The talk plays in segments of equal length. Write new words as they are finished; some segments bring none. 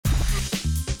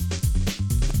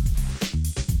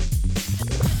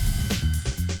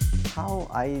how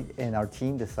I and our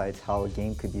team decides how a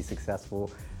game could be successful,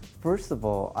 first of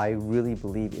all, I really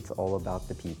believe it's all about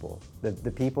the people.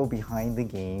 The people behind the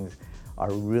games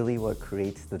are really what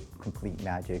creates the complete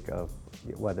magic of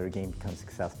whether a game becomes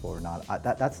successful or not.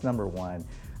 That's number one.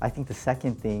 I think the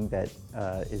second thing that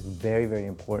is very, very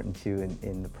important too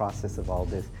in the process of all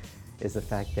this is the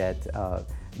fact that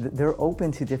they're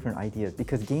open to different ideas,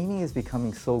 because gaming is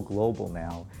becoming so global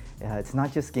now. It's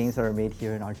not just games that are made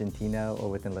here in Argentina or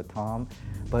within LATAM,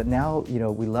 but now,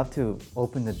 we love to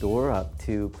open the door up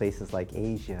to places like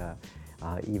Asia,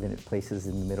 even places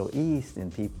in the Middle East,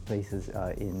 and places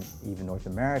in even North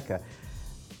America.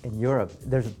 In Europe,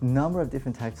 there's a number of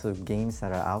different types of games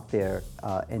that are out there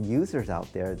and users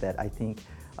out there that I think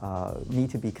need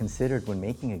to be considered when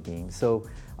making a game. So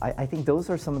I think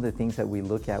those are some of the things that we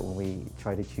look at when we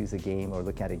try to choose a game or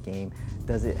look at a game.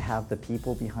 Does it have the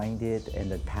people behind it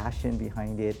and the passion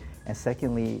behind it? And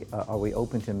secondly, are we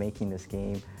open to making this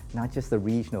game not just a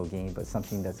regional game, but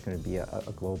something that's going to be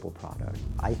a global product?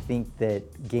 I think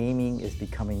that gaming is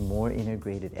becoming more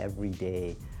integrated every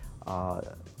day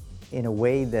in a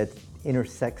way that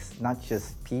intersects not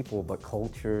just people, but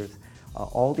cultures.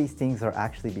 All these things are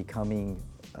actually becoming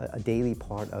a daily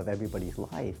part of everybody's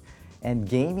life. And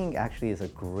gaming actually is a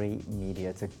great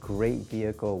media. It's a great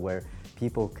vehicle where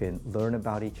people can learn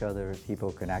about each other,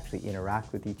 people can actually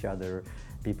interact with each other,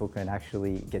 people can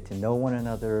actually get to know one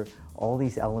another. All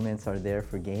these elements are there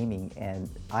for gaming, and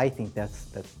I think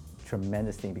that's a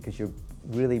tremendous thing, because you're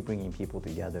really bringing people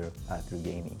together through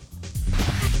gaming.